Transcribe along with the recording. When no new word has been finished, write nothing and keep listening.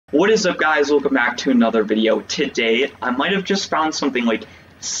What is up, guys? Welcome back to another video. Today I might have just found something like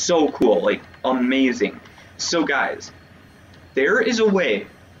so cool, like amazing. So guys, there is a way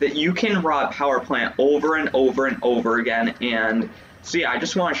that you can rob Powerplant over and over and over again, and so yeah, I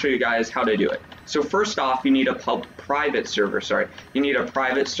just want to show you guys how to do it. So first off, you need a private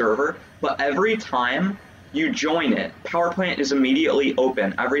server, but every time you join it, Powerplant is immediately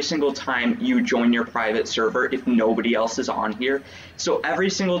open every single time you join your private server if nobody else is on here. So every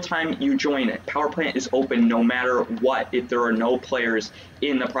single time you join it, Powerplant is open no matter what if there are no players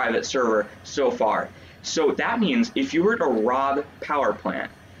in the private server so far. So that means if you were to rob Powerplant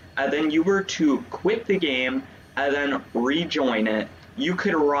and then you were to quit the game and then rejoin it, you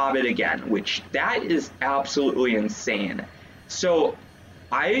could rob it again, which that is absolutely insane. So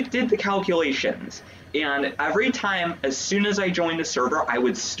I did the calculations, and every time, as soon as I joined the server, I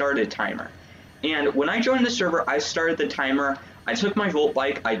would start a timer. And when I joined the server, I started the timer, I took my Volt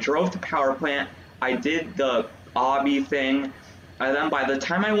bike, I drove to Powerplant, I did the obby thing, and then by the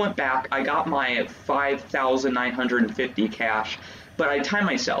time I went back, I got my 5,950 cash, but I timed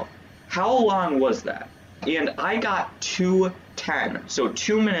myself. How long was that? And I got 2:10, so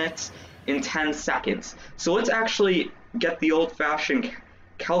 2 minutes and 10 seconds. So let's actually get the old-fashioned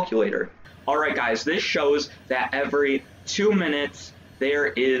calculator. Alright guys, this shows that every 2 minutes there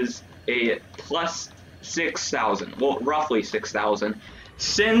is a plus 6,000, well roughly 6,000.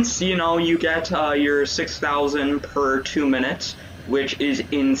 Since, you know, you get your 6,000 per 2 minutes, which is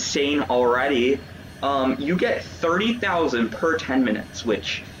insane already, you get 30,000 per 10 minutes,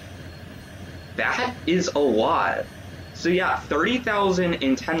 which, that is a lot. So yeah, 30,000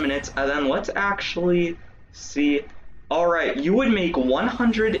 in 10 minutes, and then let's actually see. Alright, you would make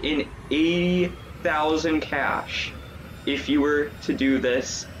 180,000 cash if you were to do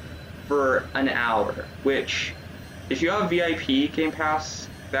this for an hour, which, if you have VIP Game Pass,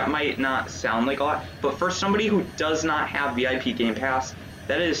 that might not sound like a lot, but for somebody who does not have VIP Game Pass,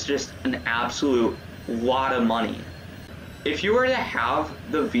 that is just an absolute lot of money. If you were to have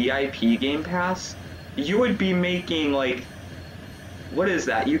the VIP Game Pass, you would be making like, what is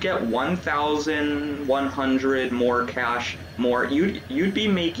that? You get 1,100 more cash more. You'd be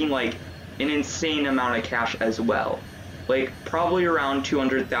making like an insane amount of cash as well. Like probably around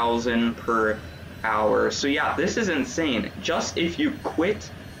 200,000 per hour. So yeah, this is insane. Just if you quit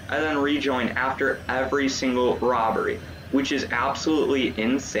and then rejoin after every single robbery, which is absolutely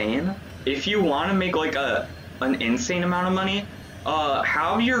insane. If you want to make like an insane amount of money,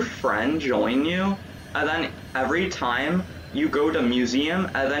 have your friend join you, and then every time you go to museum,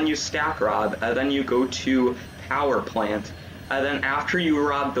 and then you stack rob, and then you go to Powerplant, and then after you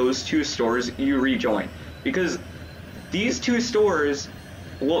rob those two stores, you rejoin. Because these two stores,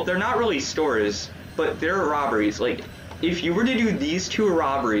 well, they're not really stores, but they're robberies. Like, if you were to do these two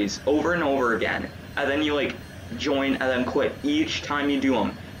robberies over and over again, and then you like join and then quit each time you do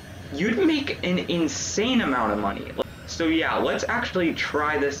them, you'd make an insane amount of money. So yeah, let's actually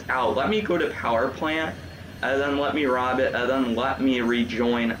try this out. Let me go to Powerplant, and then let me rob it, and then let me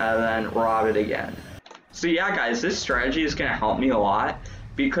rejoin, and then rob it again. So yeah guys, this strategy is gonna help me a lot,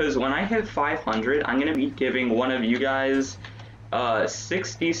 because when I hit 500, I'm gonna be giving one of you guys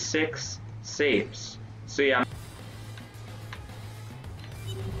 66 safes. So yeah.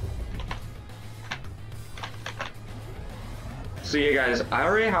 So yeah guys, I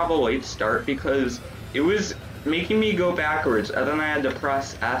already have a late start because it was making me go backwards, and then I had to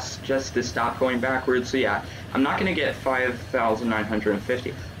press S just to stop going backwards. So yeah, I'm not gonna get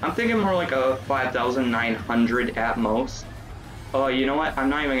 5,950. I'm thinking more like a 5,900 at most. Oh, you know what?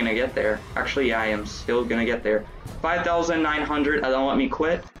 I'm not even gonna get there. Actually, yeah, I am still gonna get there. 5,900, and then let me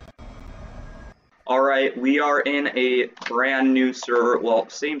quit. Alright, we are in a brand new server. Well,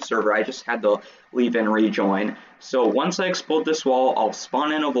 same server, I just had to leave and rejoin. So once I explode this wall, I'll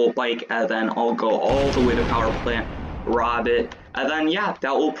spawn in a Volt bike, and then I'll go all the way to Powerplant, rob it, and then yeah,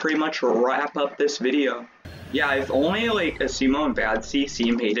 that will pretty much wrap up this video. Yeah, if only like Asimo and Bad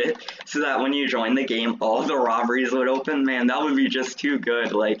CC made it so that when you join the game, all the robberies would open, man, that would be just too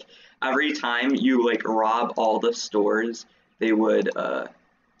good. Like, every time you like rob all the stores, they would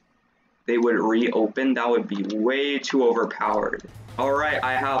reopen. That would be way too overpowered. Alright,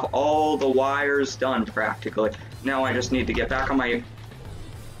 I have all the wires done practically. Now I just need to get back on my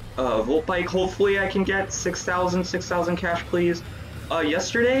Volt bike. Hopefully I can get 6,000 cash, please.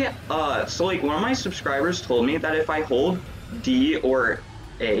 Yesterday, so like one of my subscribers told me that if I hold D or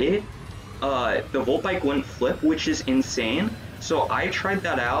A, the Volt bike wouldn't flip, which is insane. So I tried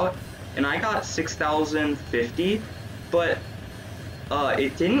that out, and I got 6,050, but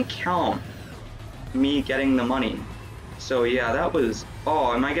it didn't count me getting the money. So yeah, that was,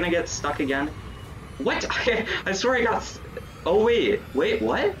 oh, am I gonna get stuck again? What? I swear I got, oh wait,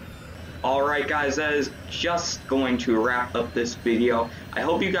 what? Alright guys, that is just going to wrap up this video. I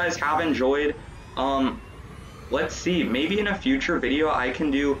hope you guys have enjoyed. Let's see, maybe in a future video I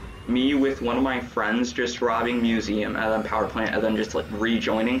can do me with one of my friends just robbing museum and then Powerplant and then just like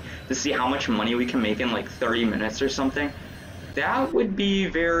rejoining to see how much money we can make in like 30 minutes or something. That would be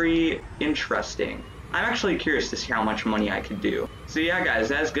very interesting. I'm actually curious to see how much money I could do. So yeah guys,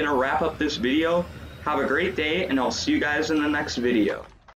 that's gonna wrap up this video. Have a great day and I'll see you guys in the next video.